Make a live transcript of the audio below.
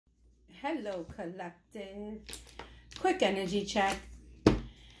Hello, collective. Quick energy check.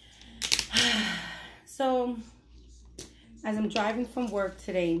 So, as I'm driving from work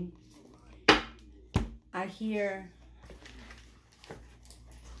today, I hear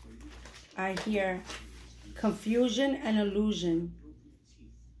confusion and illusion.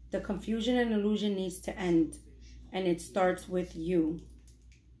 The confusion and illusion needs to end, and it starts with you.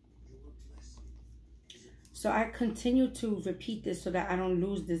 So I continue to repeat this so that I don't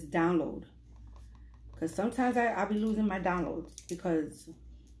lose this download. Because sometimes I'll be losing my downloads because,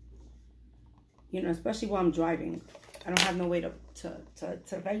 you know, especially while I'm driving. I don't have no way to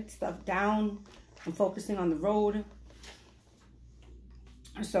write stuff down. I'm focusing on the road.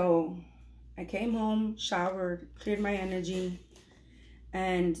 So I came home, showered, cleared my energy.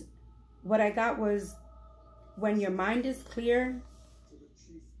 And what I got was, when your mind is clear,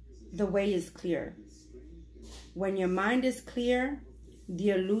 the way is clear. When your mind is clear,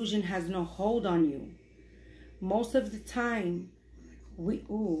 the illusion has no hold on you. Most of the time,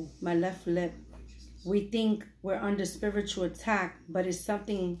 my left lip. We think we're under spiritual attack, but it's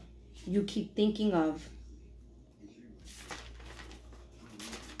something you keep thinking of.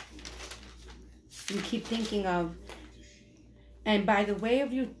 You keep thinking of. And by the way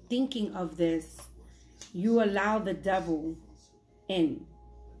of you thinking of this, you allow the devil in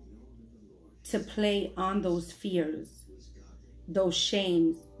to play on those fears, those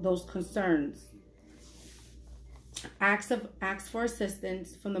shames, those concerns. Ask for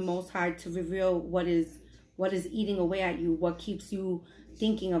assistance from the Most High to reveal what is eating away at you, what keeps you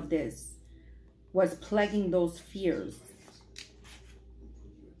thinking of this, what's plaguing those fears.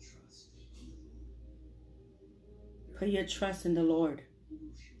 Put your trust in the Lord.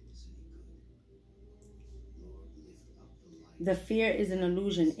 The fear is an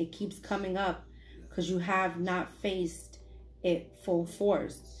illusion. It keeps coming up because you have not faced it full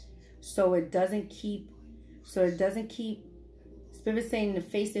force. So it doesn't keep, Spirit's saying to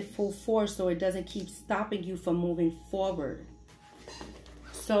face it full force so it doesn't keep stopping you from moving forward.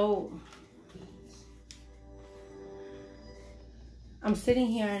 So I'm sitting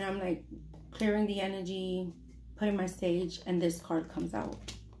here and I'm like clearing the energy, putting my sage, and this card comes out.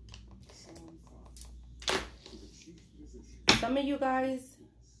 Some of you guys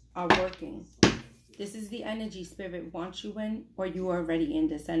are working. This is the energy Spirit wants you in, or you are already in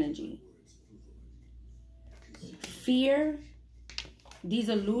this energy. Fear, these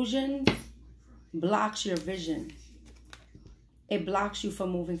illusions, blocks your vision. It blocks you from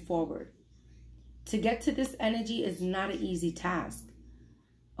moving forward. To get to this energy is not an easy task.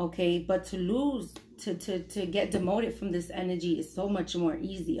 Okay, but to get demoted from this energy is so much more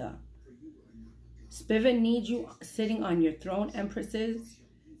easier. Spirit needs you sitting on your throne, Empresses,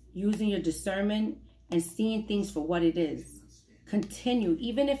 using your discernment and seeing things for what it is. Continue.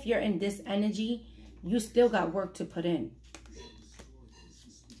 Even if you're in this energy, you still got work to put in.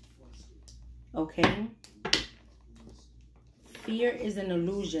 Okay? Fear is an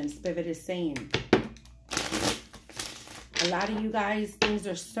illusion, Spirit is saying. A lot of you guys, things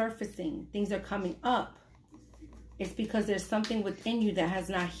are surfacing. Things are coming up. It's because there's something within you that has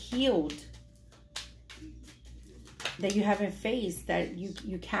not healed, that you haven't faced, that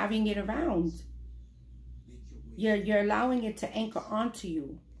you're carrying it around. You're allowing it to anchor onto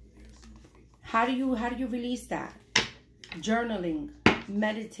you. How do you release that? Journaling,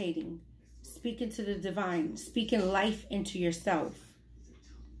 meditating, speaking to the divine, speaking life into yourself.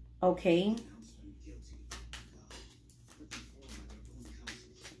 Okay?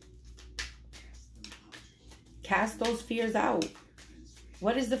 Cast those fears out.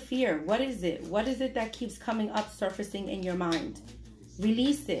 What is the fear? What is it? What is it that keeps coming up, surfacing in your mind?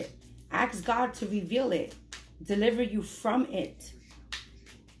 Release it. Ask God to reveal it. Deliver you from it.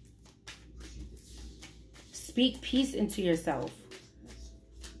 Speak peace into yourself.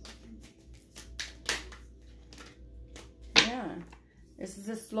 Yeah. This is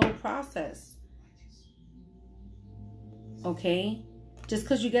a slow process. Okay? Just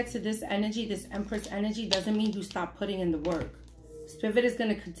because you get to this energy, this Empress energy, doesn't mean you stop putting in the work. Spirit is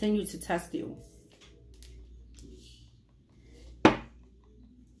going to continue to test you.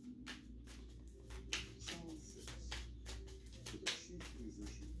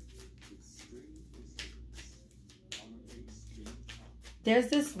 There's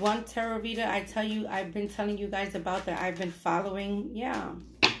this one tarot reader I've been telling you guys about that I've been following. Yeah.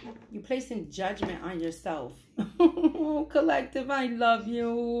 You're placing judgment on yourself. Oh, collective, I love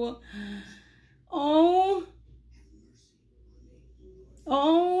you. Oh,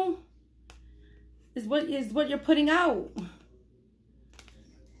 is what you're putting out.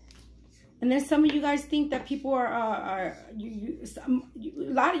 And then some of you guys think that people a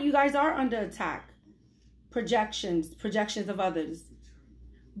lot of you guys are under attack. Projections of others.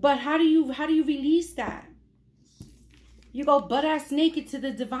 But how do you release that? You go butt-ass naked to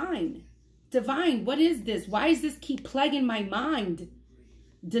the divine. Divine, what is this? Why does this keep plaguing my mind?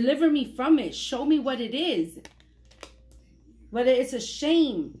 Deliver me from it. Show me what it is. Whether it's a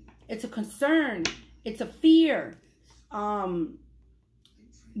shame, it's a concern, it's a fear,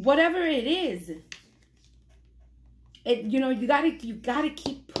 whatever it is. You gotta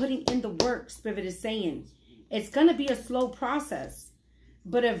keep putting in the work. Spirit is saying it's gonna be a slow process,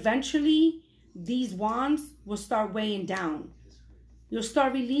 but eventually these wands will start weighing down. You'll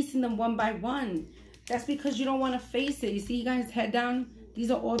start releasing them one by one. That's because you don't want to face it. You see, you guys, head down.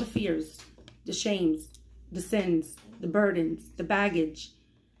 These are all the fears, the shames, the sins, the burdens, the baggage.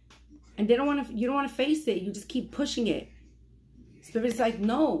 And you don't want to face it. You just keep pushing it. Spirit's like,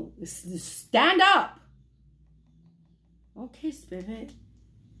 no, stand up. Okay, Spirit.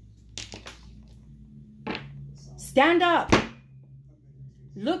 Stand up.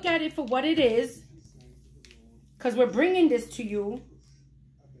 Look at it for what it is. Because we're bringing this to you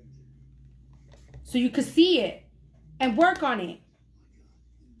so you can see it and work on it.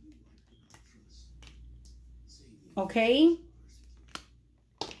 Okay?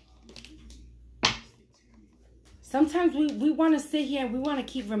 Sometimes we want to sit here and we want to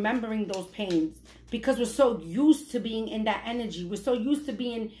keep remembering those pains because we're so used to being in that energy. We're so used to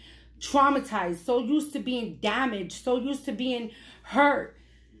being traumatized, so used to being damaged, so used to being hurt,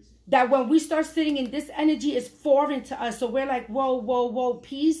 that when we start sitting in this energy, it's foreign to us. So we're like, whoa, whoa, whoa,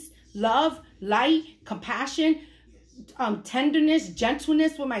 peace, love, light, compassion, tenderness,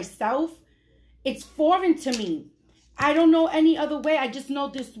 gentleness with myself. It's foreign to me. I don't know any other way. I just know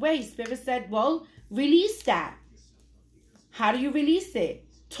this way. Spirit said, well, release that. How do you release it?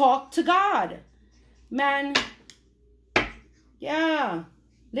 Talk to God. Man, yeah,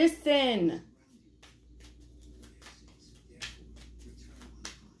 listen.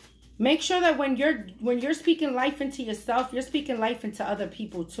 Make sure that when you're speaking life into yourself, you're speaking life into other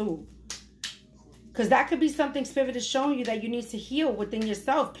people too. Because that could be something Spirit is showing you that you need to heal within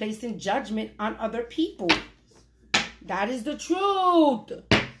yourself, placing judgment on other people. That is the truth.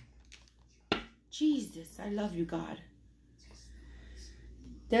 Jesus, I love you, God.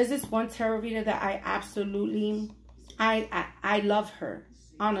 There's this one tarot reader that I absolutely, I love her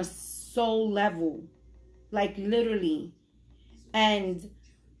on a soul level. Like literally. And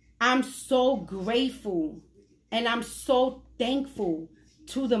I'm so grateful and I'm so thankful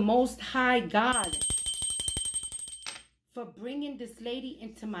to the Most High God for bringing this lady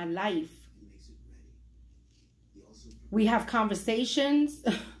into my life. We have conversations,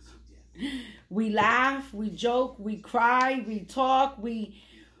 we laugh, we joke, we cry, we talk,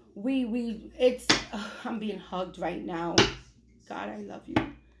 I'm being hugged right now. God, I love you.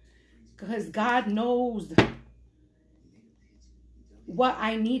 Because God knows what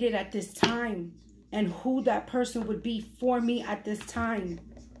I needed at this time and who that person would be for me at this time.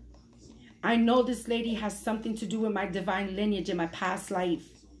 I know this lady has something to do with my divine lineage in my past life.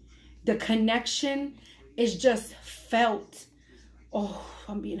 The connection is just felt. Oh,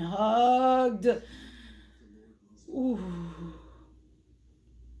 I'm being hugged. Ooh.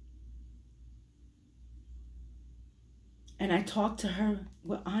 And I talked to her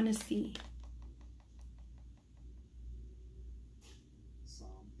with honesty.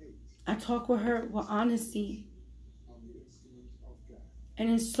 I talk with her with honesty. And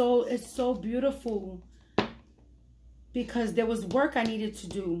it's so beautiful because there was work I needed to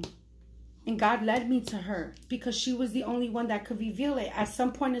do. And God led me to her because she was the only one that could reveal it. At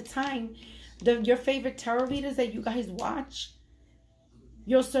some point in time, your favorite tarot readers that you guys watch,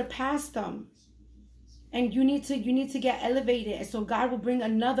 you'll surpass them. And you need to get elevated. And so God will bring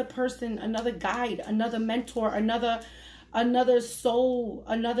another person, another guide, another mentor, another soul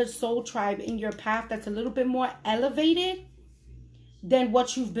tribe in your path that's a little bit more elevated than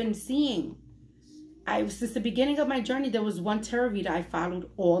what you've been seeing. Since the beginning of my journey, there was one tarot reader I followed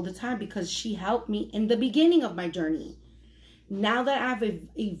all the time because she helped me in the beginning of my journey. Now that I've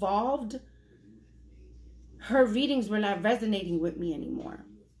evolved, her readings were not resonating with me anymore.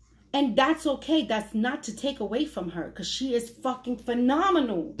 And that's okay. That's not to take away from her because she is fucking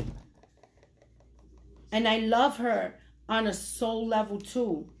phenomenal. And I love her on a soul level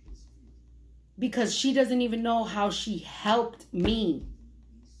too. Because she doesn't even know how she helped me.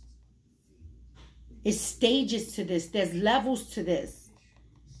 It's stages to this. There's levels to this.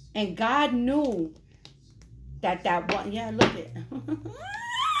 And God knew that one. Yeah, look it.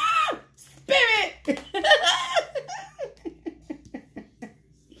 Spirit.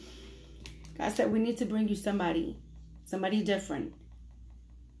 God said, we need to bring you somebody different.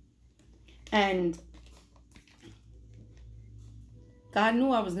 And God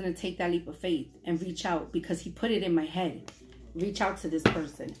knew I was going to take that leap of faith and reach out, because he put it in my head. Reach out to this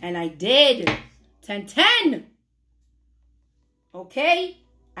person. And I did. 10-10. Okay?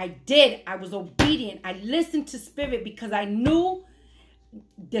 I did. I was obedient. I listened to Spirit, because I knew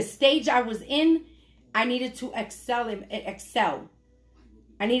the stage I was in, I needed to excel.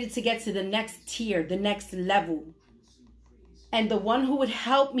 I needed to get to the next tier, the next level. And the one who would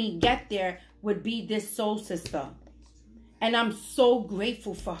help me get there would be this soul sister. And I'm so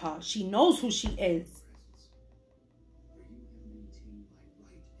grateful for her. She knows who she is.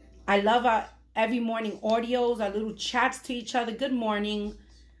 I love our every morning audios, our little chats to each other. Good morning.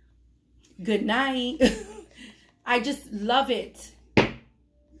 Good night. I just love it.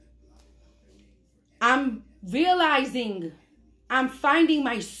 I'm realizing I'm finding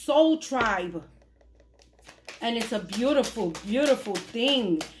my soul tribe. And it's a beautiful, beautiful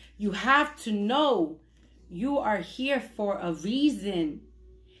thing. You have to know you are here for a reason.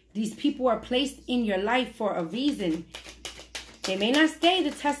 These people are placed in your life for a reason. They may not stay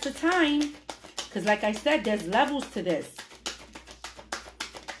the test of time, because like I said, there's levels to this.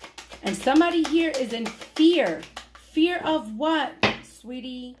 And somebody here is in fear. Fear of what?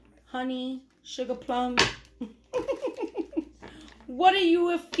 Sweetie, honey, sugar plum. What are you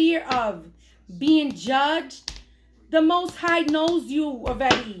in fear of? Being judged? The Most High knows you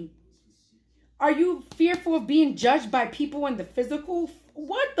already. Are you fearful of being judged by people in the physical?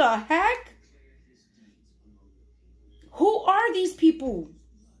 What the heck? Who are these people?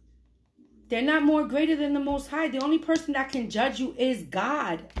 They're not more greater than the Most High. The only person that can judge you is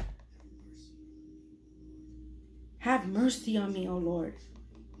God. Have mercy on me, O Lord.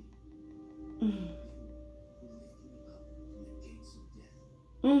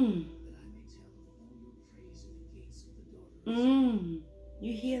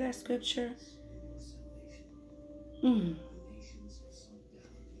 You hear that scripture?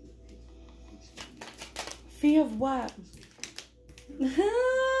 Fear of what? Spirit,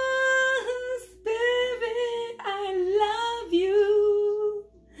 I love you.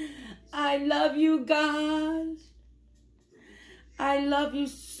 I love you, God. I love you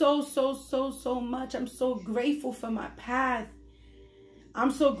so, so, so, so much. I'm so grateful for my path.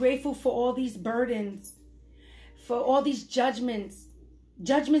 I'm so grateful for all these burdens, for all these judgments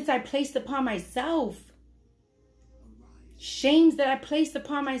I placed upon myself, shames that I placed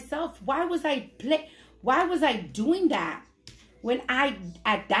upon myself. Why was I doing that when I,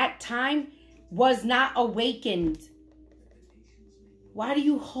 at that time, was not awakened? Why do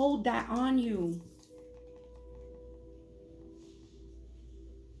you hold that on you?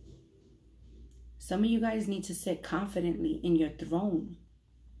 Some of you guys need to sit confidently in your throne.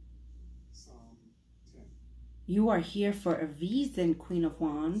 You are here for a reason, Queen of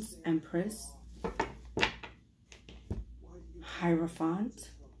Wands, Empress, Hierophant.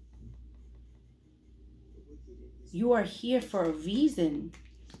 You are here for a reason.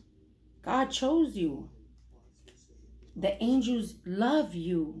 God chose you. The angels love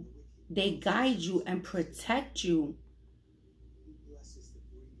you. They guide you and protect you.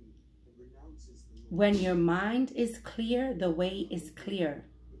 When your mind is clear, the way is clear.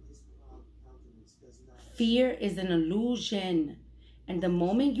 Fear is an illusion. And the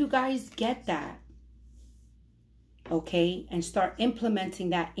moment you guys get that, okay, and start implementing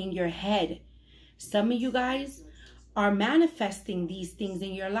that in your head, some of you guys are manifesting these things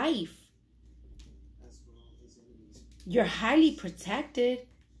in your life. You're highly protected.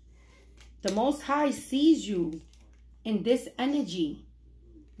 The Most High sees you in this energy.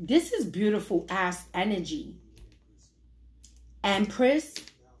 This is beautiful ass energy. Empress,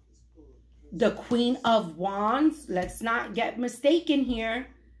 the Queen of Wands. Let's not get mistaken here.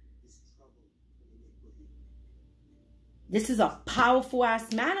 This is a powerful ass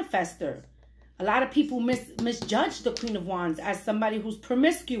manifester. A lot of people misjudge the Queen of Wands as somebody who's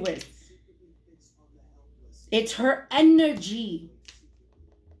promiscuous. It's her energy.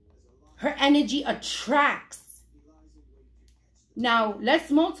 Her energy attracts. Now,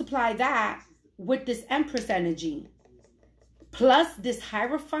 let's multiply that with this Empress energy. Plus this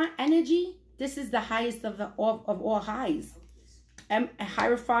Hierophant energy. This is the highest of all highs.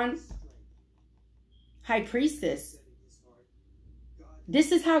 Hierophant, High Priestess.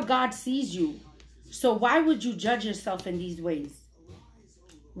 This is how God sees you. So why would you judge yourself in these ways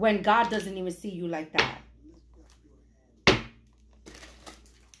when God doesn't even see you like that?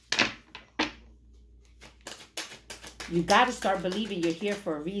 You got to start believing you're here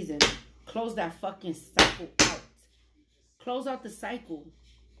for a reason. Close that fucking cycle out. Close out the cycle.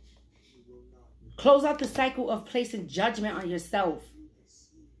 Close out the cycle of placing judgment on yourself.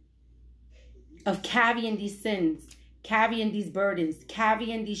 Of carrying these sins, carrying these burdens,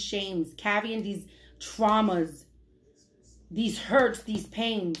 carrying these shames, carrying these traumas, these hurts, these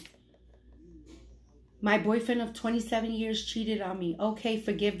pains. My boyfriend of 27 years cheated on me. Okay,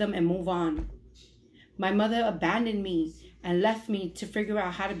 forgive them and move on. My mother abandoned me and left me to figure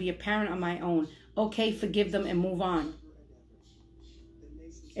out how to be a parent on my own. Okay, forgive them and move on.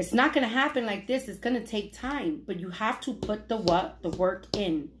 It's not going to happen like this. It's going to take time, but you have to put the work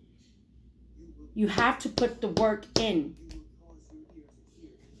in. You have to put the work in.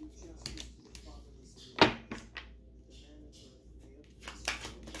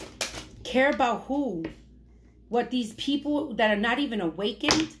 Care about who? What these people that are not even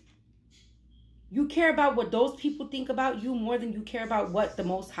awakened? You care about what those people think about you more than you care about what the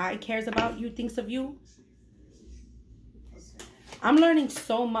Most High cares about you, thinks of you? I'm learning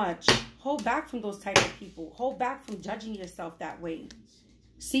so much. Hold back from those type of people. Hold back from judging yourself that way.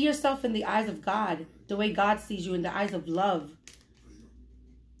 See yourself in the eyes of God, the way God sees you, in the eyes of love.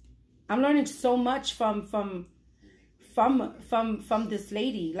 I'm learning so much from this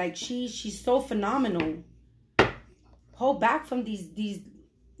lady. Like she's so phenomenal. Hold back from the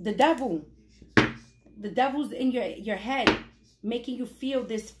devil. The devil's in your head, making you feel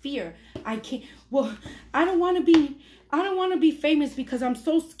this fear. I can't. Well, I don't want to be famous because I'm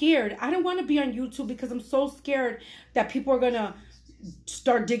so scared. I don't want to be on YouTube because I'm so scared that people are gonna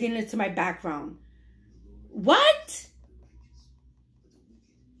start digging into my background. What?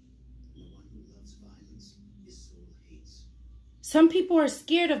 Some people are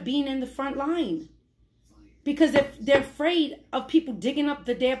scared of being in the front line because if they're afraid of people digging up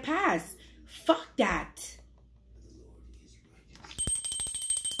their past. Fuck that.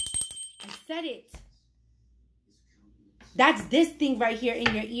 I said it. That's this thing right here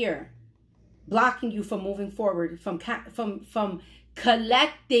in your ear, blocking you from moving forward, from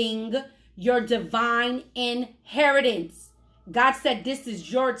collecting your divine inheritance. God said this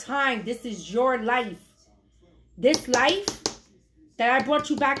is your time. This is your life. This life that I brought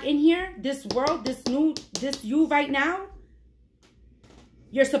you back in here, this world, this you right now,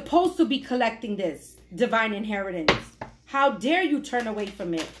 you're supposed to be collecting this divine inheritance. How dare you turn away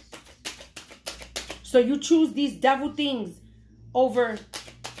from it? So you choose these devil things over,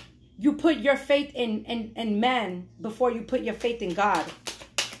 you put your faith in man before you put your faith in God.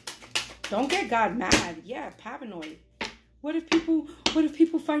 Don't get God mad. Yeah, paranoid. What if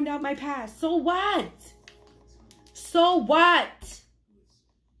people find out my past? So what? So what?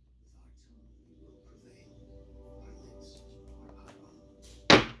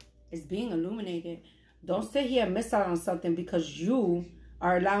 It's being illuminated. Don't sit here and miss out on something because you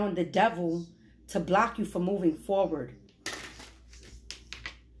are allowing the devil to block you from moving forward.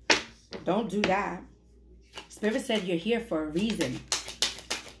 Don't do that. Spirit said you're here for a reason.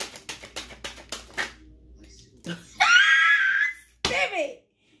 Spirit!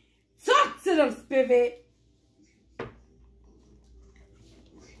 Talk to them, Spirit!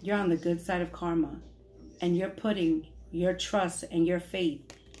 You're on the good side of karma. And you're putting your trust and your faith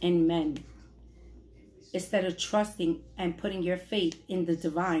in men instead of trusting and putting your faith in the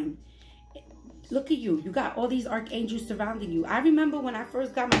divine. Look at you. You got all these archangels surrounding you. I remember when I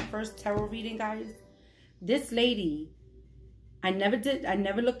first got my first tarot reading, guys. This lady, I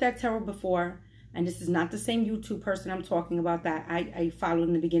never looked at tarot before. And this is not the same YouTube person I'm talking about that I followed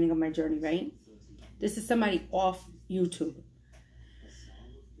in the beginning of my journey, right? This is somebody off YouTube.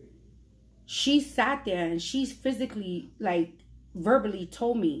 She sat there and she physically, like, verbally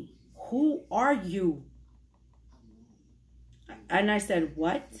told me, "Who are you?" And I said,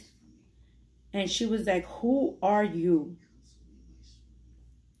 "What?" And she was like, "Who are you?"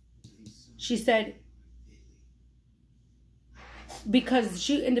 She said, because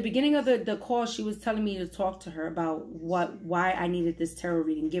she, in the beginning of the call, she was telling me to talk to her about why I needed this tarot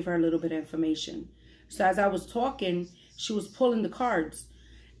reading, give her a little bit of information. So as I was talking, she was pulling the cards.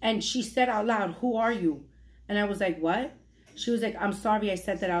 And she said out loud, "Who are you?" And I was like, "What?" She was like, "I'm sorry I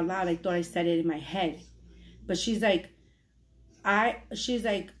said that out loud. I thought I said it in my head." But she's like, she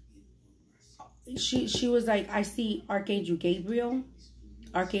was like, "I see Archangel Gabriel,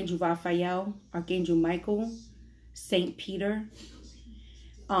 Archangel Raphael, Archangel Michael, Saint Peter."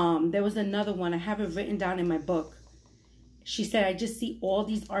 There was another one. I have it written down in my book. She said, "I just see all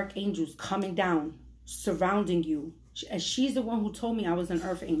these archangels coming down, surrounding you." And she's the one who told me I was an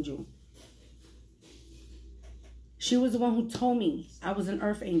earth angel. She was the one who told me I was an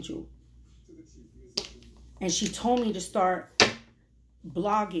earth angel. And she told me to start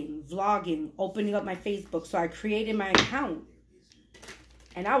blogging, vlogging, opening up my Facebook. So I created my account.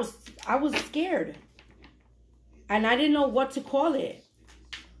 And I was scared. And I didn't know what to call it.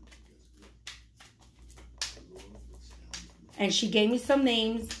 And she gave me some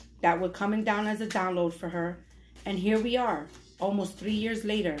names that were coming down as a download for her. And here we are, almost 3 years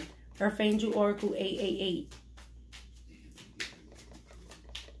later. Earth Angel Oracle 888.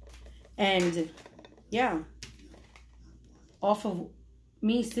 And yeah, off of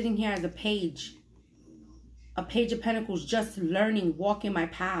me sitting here as a page of Pentacles, just learning, walking my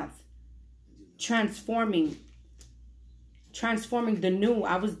path, transforming the new.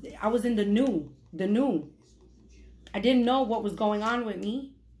 I was in the new. I didn't know what was going on with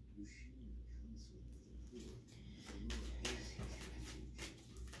me.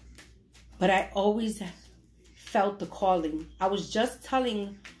 But I always felt the calling. I was just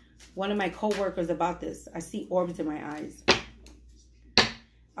telling one of my co-workers about this. I see orbs in my eyes.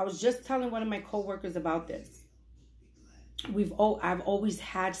 I was just telling one of my co-workers about this. I've always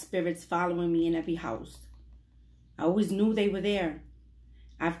had spirits following me in every house. I always knew they were there.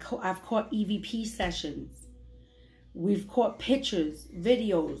 I've caught EVP sessions. We've caught pictures,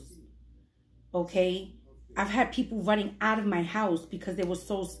 videos. Okay? I've had people running out of my house because they were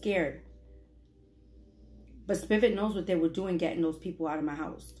so scared. But Spirit knows what they were doing getting those people out of my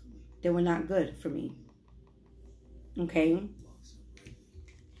house. They were not good for me. Okay?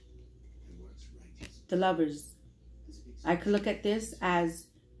 The Lovers. I could look at this as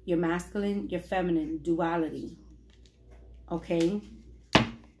your masculine, your feminine, duality. Okay?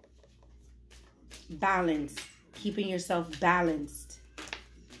 Balance. Keeping yourself balanced.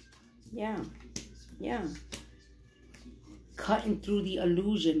 Yeah. Yeah. Cutting through the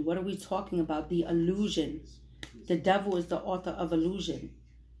illusion. What are we talking about? The illusion. The devil is the author of illusion.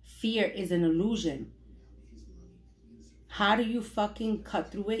 Fear is an illusion. How do you fucking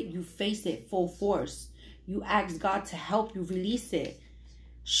cut through it? You face it full force. You ask God to help you release it.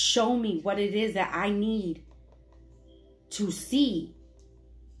 Show me what it is that I need to see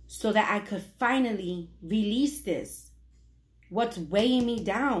so that I could finally release this. What's weighing me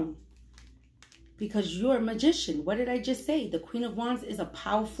down? Because you're a magician. What did I just say? The Queen of Wands is a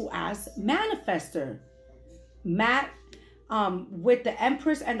powerful ass manifester. With the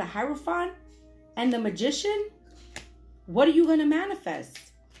Empress and the Hierophant and the Magician, what are you going to manifest?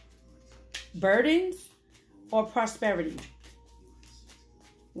 Burdens or prosperity?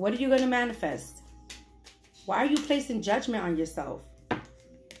 What are you going to manifest? Why are you placing judgment on yourself?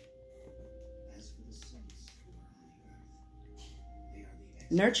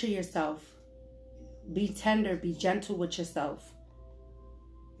 Nurture yourself. Be tender, be gentle with yourself.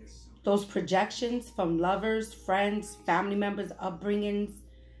 Those projections from lovers, friends, family members, upbringings,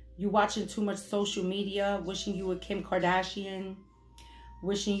 you watching too much social media, wishing you were Kim Kardashian,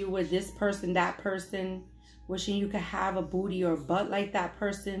 wishing you were this person, that person, wishing you could have a booty or a butt like that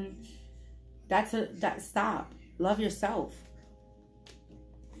person. Stop. Love yourself.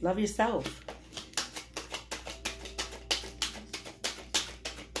 Love yourself.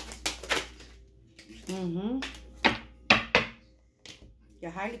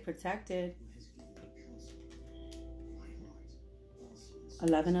 You're highly protected.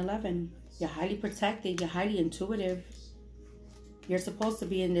 11-11. You're highly protected. You're highly intuitive. You're supposed to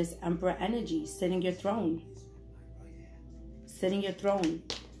be in this Emperor energy, sitting your throne. Sitting your throne.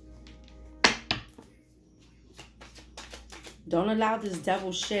 Don't allow this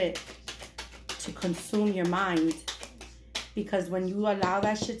devil shit to consume your mind. Because when you allow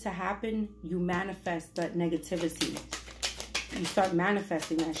that shit to happen, you manifest that negativity. You start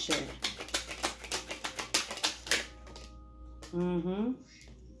manifesting that shit.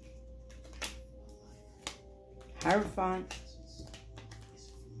 Hierophant.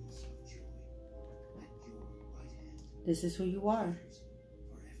 This is who you are.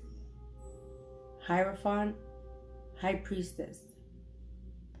 Hierophant, High Priestess.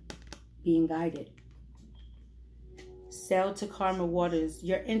 Being guided. Sail to karma waters.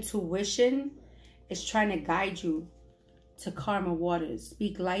 Your intuition is trying to guide you to karma waters.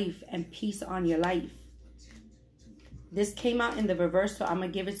 Speak life and peace on your life. This came out in the reverse, so I'm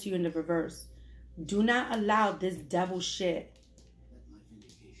going to give it to you in the reverse. Do not allow this devil shit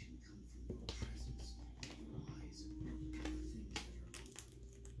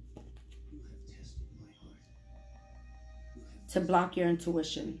to block your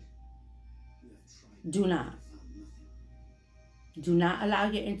intuition. Do not. Do not allow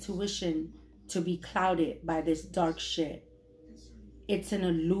your intuition to be clouded by this dark shit. It's an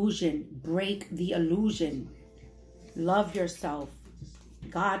illusion. Break the illusion. Love yourself.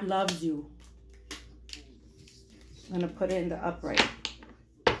 God loves you. I'm going to put it in the upright.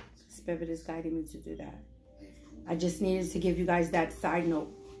 Spirit is guiding me to do that. I just needed to give you guys that side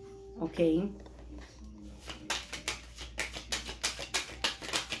note. Okay.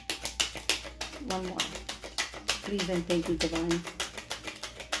 One more. Please and thank you, Divine.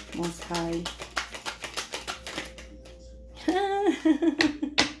 Most High.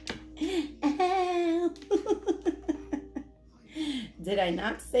 Did I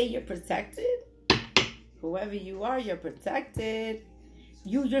not say you're protected? Whoever you are, you're protected.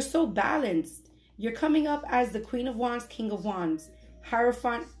 You're so balanced. You're coming up as the Queen of Wands, King of Wands,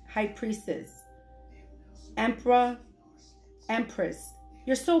 Hierophant, High Priestess, Emperor, Empress.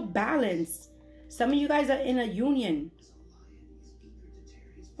 You're so balanced. Some of you guys are in a union.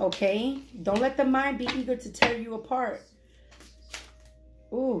 Okay? Don't let the mind be eager to tear you apart.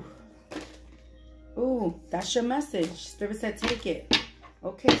 Ooh. Ooh, that's your message. Spirit said take it.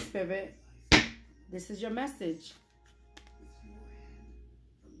 Okay, Spirit. This is your message.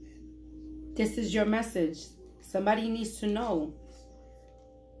 This is your message. Somebody needs to know.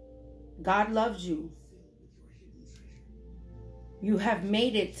 God loves you. You have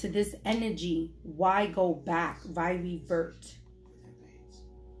made it to this energy. Why go back? Why revert?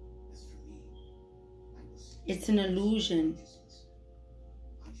 It's an illusion.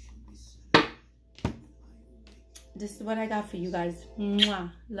 This is what I got for you guys.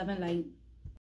 Mwah. Love and light.